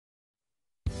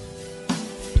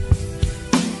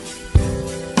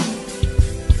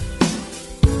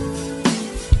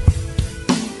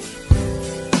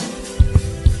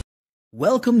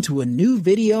Welcome to a new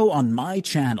video on my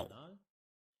channel.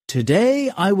 Today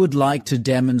I would like to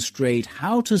demonstrate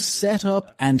how to set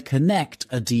up and connect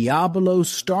a Devolo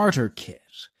starter kit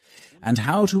and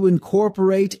how to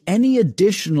incorporate any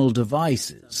additional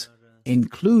devices,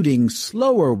 including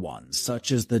slower ones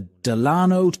such as the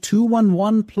Delano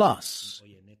 211 Plus,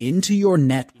 into your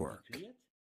network.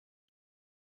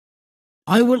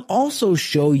 I will also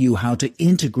show you how to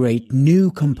integrate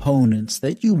new components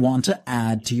that you want to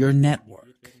add to your network.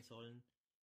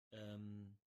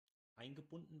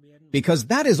 Because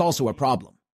that is also a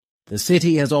problem. The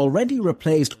city has already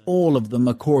replaced all of them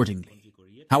accordingly.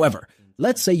 However,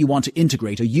 let's say you want to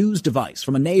integrate a used device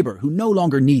from a neighbor who no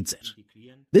longer needs it.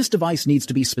 This device needs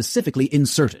to be specifically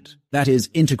inserted, that is,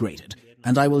 integrated,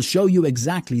 and I will show you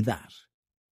exactly that.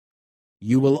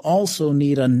 You will also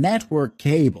need a network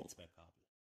cable.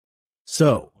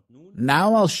 So,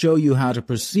 now I'll show you how to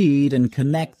proceed and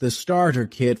connect the starter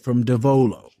kit from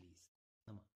Devolo.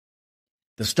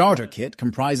 The starter kit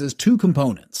comprises two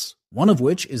components, one of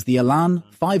which is the Dlan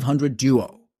 500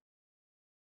 Duo.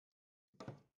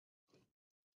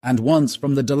 And one's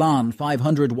from the Dlan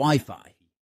 500 Wi-Fi.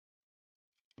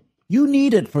 You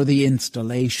need it for the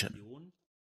installation.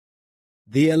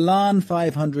 The Dlan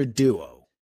 500 Duo.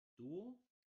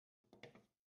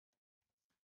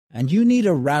 And you need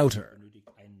a router.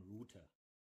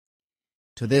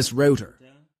 To this router,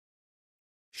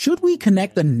 should we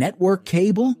connect the network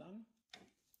cable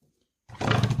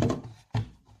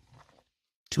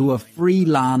to a free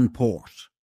LAN port?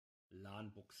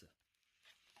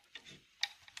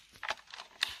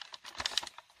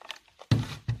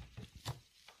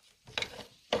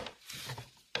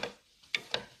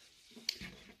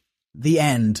 The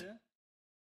end.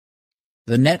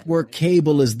 The network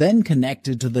cable is then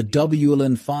connected to the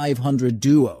Devolo 500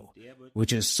 Duo,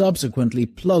 which is subsequently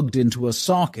plugged into a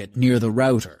socket near the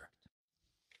router.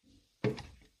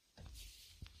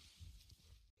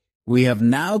 We have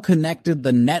now connected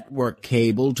the network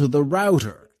cable to the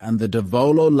router and the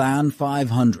Devolo Dlan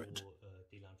 500.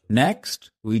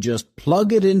 Next, we just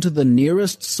plug it into the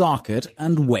nearest socket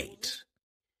and wait.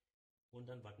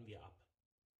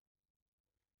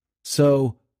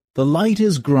 So, the light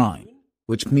is green,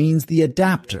 which means the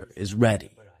adapter is ready.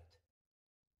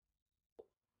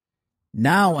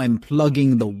 Now I'm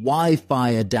plugging the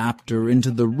Wi-Fi adapter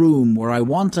into the room where I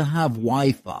want to have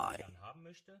Wi-Fi.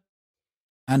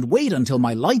 And wait until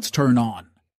my lights turn on.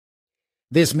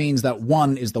 This means that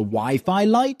one is the Wi-Fi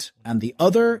light and the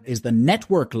other is the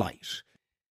network light.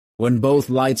 When both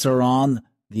lights are on,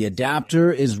 the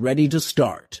adapter is ready to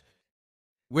start.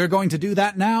 We're going to do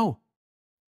that now.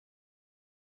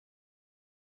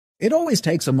 It always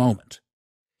takes a moment.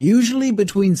 Usually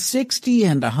between 60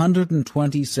 and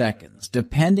 120 seconds,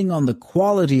 depending on the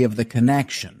quality of the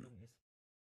connection.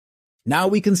 Now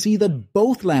we can see that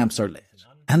both lamps are lit,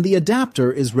 and the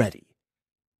adapter is ready.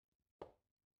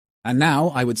 And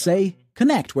now, I would say,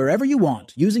 connect wherever you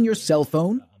want, using your cell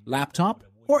phone, laptop,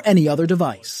 or any other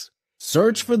device.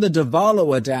 Search for the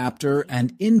Devolo adapter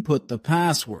and input the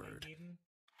password.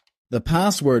 The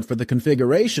password for the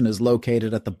configuration is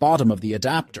located at the bottom of the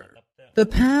adapter. The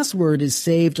password is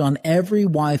saved on every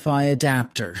Wi-Fi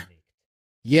adapter.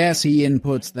 Yes, he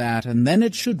inputs that, and then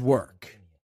it should work.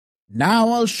 Now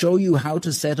I'll show you how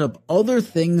to set up other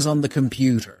things on the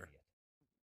computer.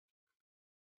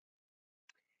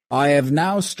 I have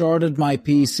now started my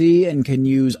PC and can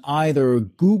use either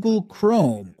Google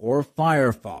Chrome or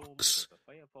Firefox.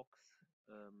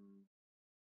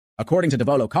 According to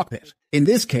Devolo Cockpit, in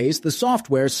this case, the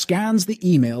software scans the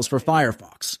emails for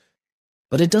Firefox.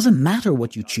 But it doesn't matter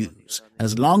what you choose,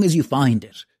 as long as you find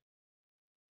it.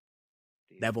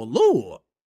 Devolo!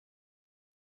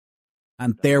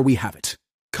 And there we have it.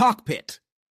 Cockpit!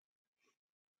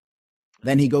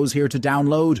 Then he goes here to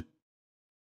download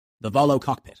Devolo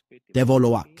Cockpit,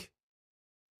 Devoloak.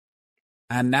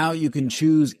 And now you can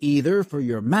choose either for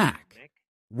your Mac,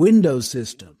 Windows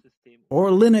system,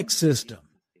 or Linux system.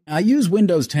 I use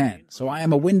Windows 10, so I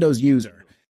am a Windows user.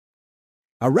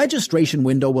 A registration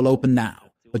window will open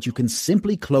now, but you can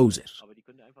simply close it.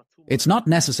 It's not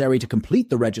necessary to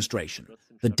complete the registration.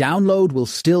 The download will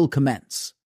still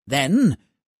commence. Then,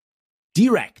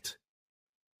 direct.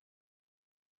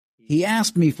 He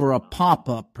asked me for a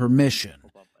pop-up permission.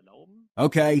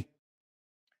 Okay.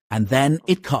 And then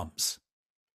it comes.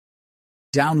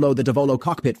 Download the Devolo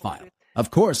Cockpit file. Of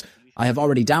course, I have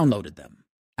already downloaded them.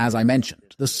 As I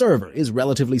mentioned, the server is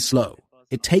relatively slow.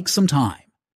 It takes some time.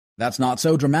 That's not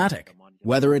so dramatic,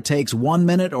 whether it takes 1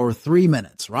 minute or 3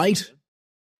 minutes, right?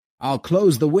 I'll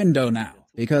close the window now,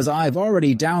 because I've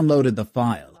already downloaded the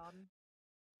file.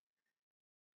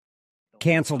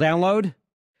 Cancel download?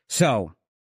 So,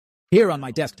 Here on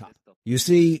my desktop. You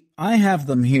see, I have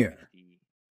them here.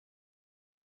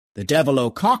 The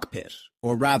Devolo cockpit,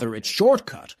 or rather its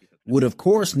shortcut, would of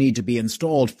course need to be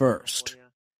installed first.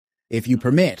 If you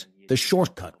permit, the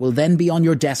shortcut will then be on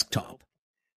your desktop.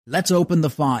 Let's open the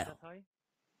file.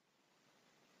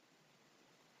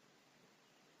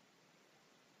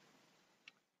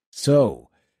 So,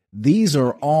 these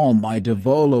are all my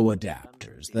Devolo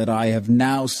adapters that I have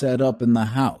now set up in the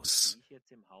house.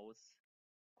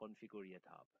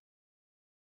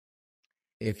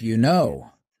 If you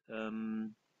know,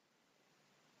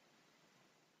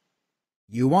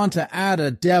 you want to add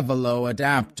a Devolo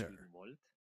adapter.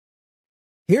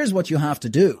 Here's what you have to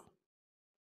do.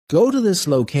 Go to this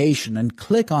location and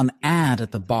click on Add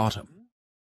at the bottom.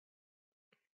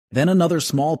 Then another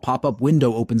small pop-up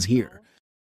window opens here,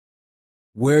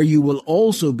 where you will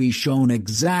also be shown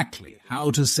exactly how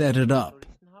to set it up.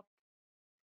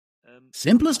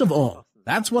 Simplest of all,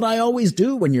 that's what I always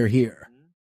do when you're here.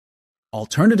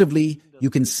 Alternatively, you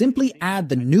can simply add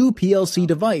the new PLC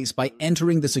device by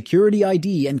entering the security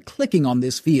ID and clicking on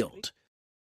this field.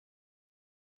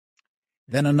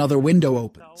 Then another window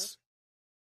opens.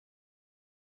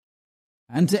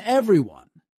 And to everyone,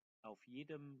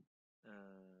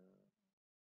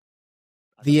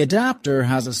 the adapter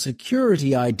has a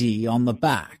security ID on the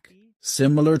back,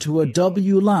 similar to a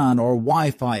WLAN or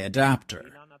Wi-Fi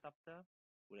adapter.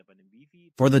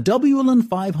 For the WLAN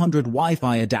 500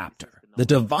 Wi-Fi adapter, the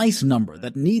device number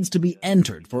that needs to be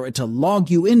entered for it to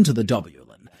log you into the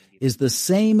WLAN is the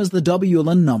same as the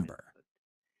WLAN number.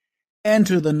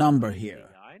 Enter the number here.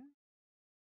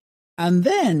 And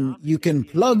then you can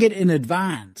plug it in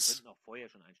advance.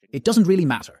 It doesn't really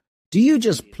matter. Do you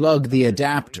just plug the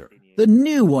adapter, the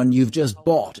new one you've just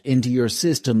bought, into your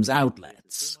system's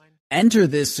outlets? Enter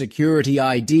this security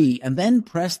ID and then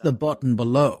press the button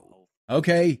below.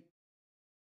 Okay?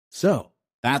 So,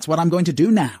 that's what I'm going to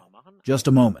do now. Just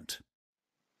a moment.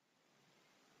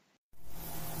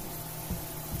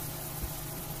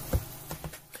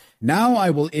 Now I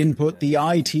will input the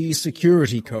IT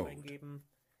security code.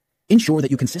 Ensure that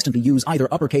you consistently use either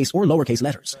uppercase or lowercase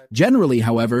letters. Generally,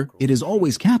 however, it is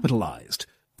always capitalized.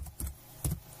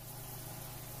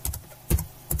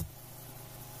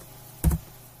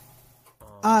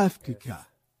 Afrika.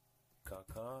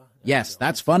 Yes,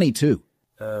 that's funny too.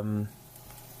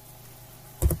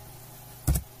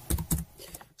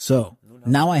 So,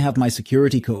 now I have my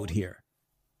security code here.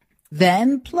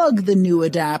 Then plug the new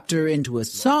adapter into a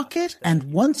socket,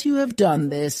 and once you have done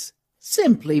this,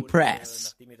 simply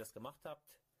press.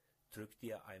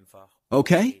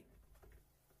 Okay?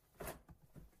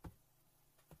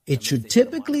 It should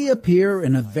typically appear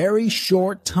in a very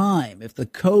short time if the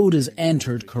code is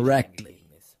entered correctly.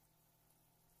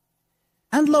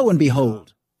 And lo and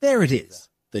behold, there it is,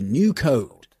 the new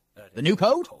code. The new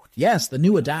code? Yes, the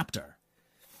new adapter.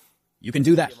 You can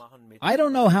do that. I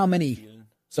don't know how many.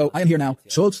 So I am here now.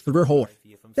 Schultz through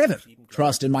David,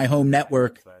 trust in my home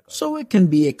network, so it can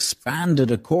be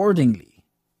expanded accordingly.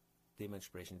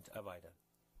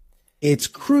 It's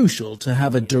crucial to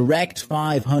have a direct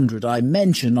 500 I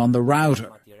mention on the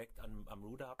router.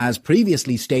 As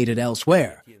previously stated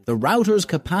elsewhere, the router's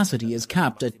capacity is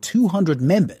capped at 200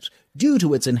 Mbit due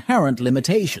to its inherent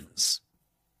limitations.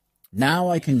 Now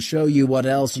I can show you what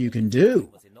else you can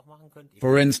do.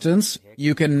 For instance,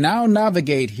 you can now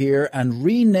navigate here and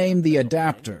rename the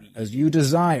adapter as you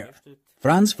desire.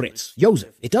 Franz, Fritz,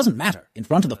 Joseph, it doesn't matter. In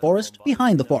front of the forest,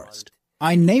 behind the forest.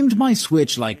 I named my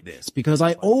switch like this because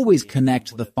I always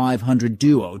connect the 500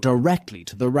 Duo directly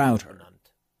to the router.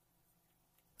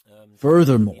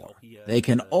 Furthermore, they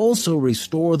can also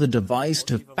restore the device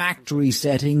to factory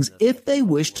settings if they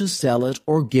wish to sell it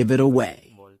or give it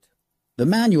away. The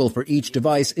manual for each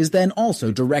device is then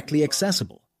also directly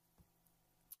accessible.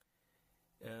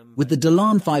 With the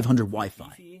Dlan 500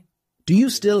 Wi-Fi, do you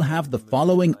still have the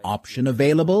following option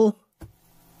available?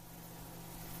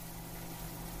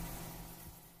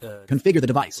 Configure the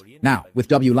device. Now, with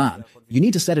WLAN, you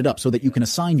need to set it up so that you can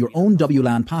assign your own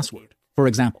WLAN password. For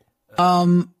example,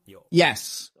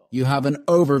 yes, you have an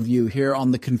overview here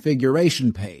on the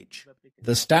configuration page.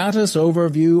 The status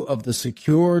overview of the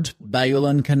secured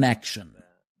WLAN connection.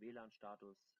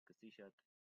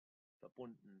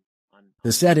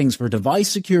 The settings for device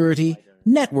security,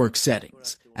 network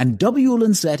settings, and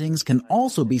WLAN settings can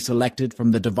also be selected from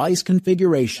the device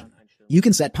configuration. You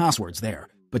can set passwords there,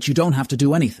 but you don't have to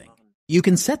do anything. You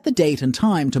can set the date and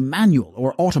time to manual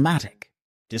or automatic.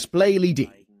 Display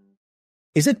LED.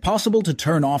 Is it possible to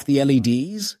turn off the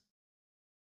LEDs?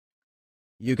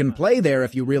 You can play there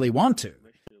if you really want to,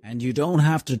 and you don't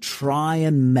have to try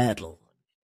and meddle.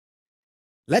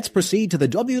 Let's proceed to the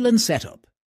Devolo Dlan setup.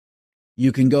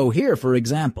 You can go here, for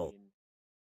example.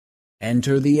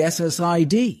 Enter the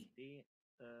SSID.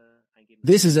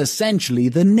 This is essentially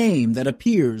the name that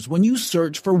appears when you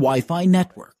search for Wi-Fi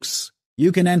networks.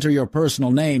 You can enter your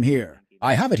personal name here.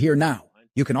 I have it here now.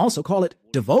 You can also call it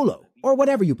Devolo, or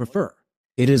whatever you prefer.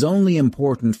 It is only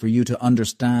important for you to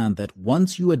understand that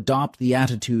once you adopt the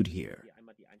attitude here,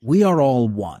 we are all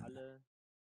one.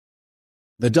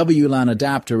 The WLAN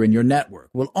adapter in your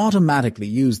network will automatically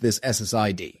use this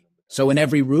SSID. So in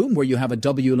every room where you have a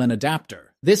WLAN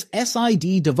adapter, this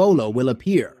SID Devolo will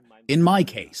appear. In my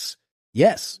case.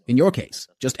 Yes, in your case.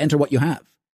 Just enter what you have.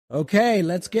 Okay,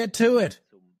 let's get to it.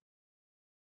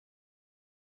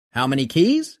 How many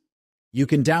keys? You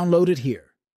can download it here.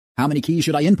 How many keys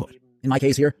should I input? In my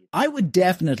case here, I would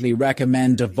definitely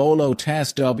recommend Devolo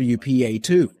Test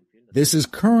WPA2. This is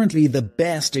currently the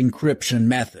best encryption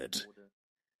method.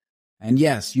 And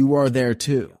yes, you are there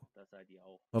too.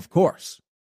 Of course.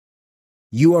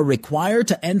 You are required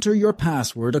to enter your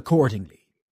password accordingly.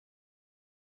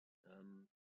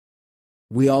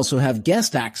 We also have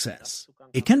guest access.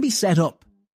 It can be set up.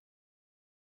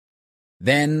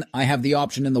 Then I have the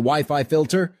option in the Wi-Fi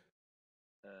filter.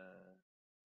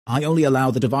 I only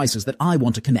allow the devices that I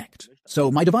want to connect.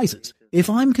 So my devices, if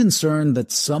I'm concerned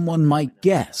that someone might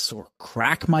guess or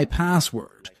crack my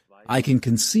password, I can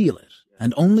conceal it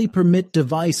and only permit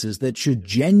devices that should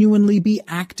genuinely be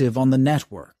active on the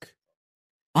network.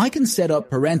 I can set up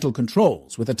parental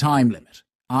controls with a time limit,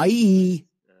 i.e.,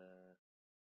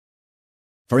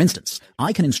 for instance,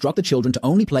 I can instruct the children to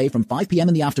only play from 5 p.m.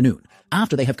 in the afternoon,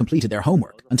 after they have completed their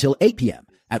homework, until 8 p.m.,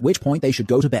 at which point they should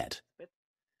go to bed.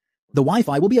 The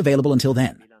Wi-Fi will be available until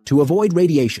then. To avoid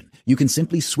radiation, you can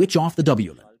simply switch off the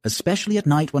WLAN, especially at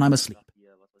night when I'm asleep.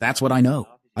 That's what I know.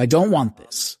 I don't want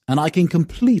this, and I can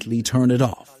completely turn it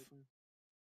off.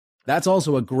 That's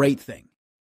also a great thing.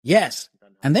 Yes,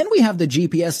 and then we have the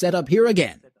GPS setup here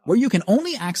again, where you can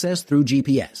only access through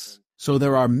GPS. So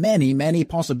there are many, many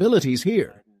possibilities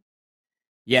here.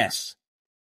 Yes.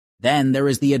 Then there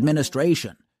is the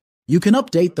administration. You can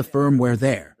update the firmware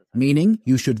there, meaning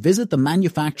you should visit the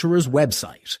manufacturer's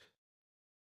website.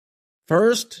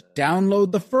 First,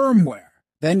 download the firmware,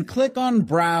 then click on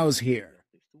Browse here.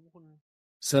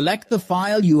 Select the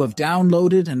file you have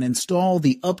downloaded and install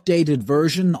the updated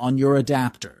version on your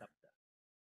adapter.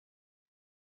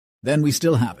 Then we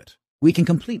still have it. We can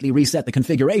completely reset the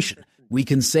configuration. We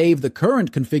can save the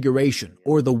current configuration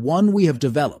or the one we have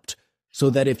developed, so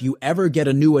that if you ever get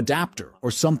a new adapter or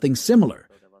something similar,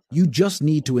 you just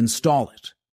need to install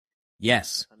it.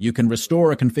 Yes, you can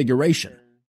restore a configuration.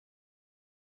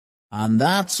 And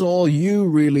that's all you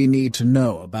really need to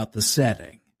know about the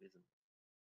setting.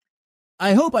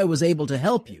 I hope I was able to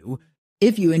help you.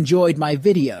 If you enjoyed my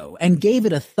video and gave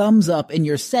it a thumbs up in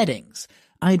your settings,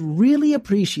 I'd really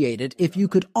appreciate it if you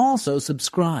could also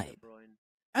subscribe.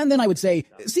 And then I would say,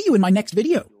 see you in my next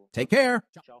video. Take care.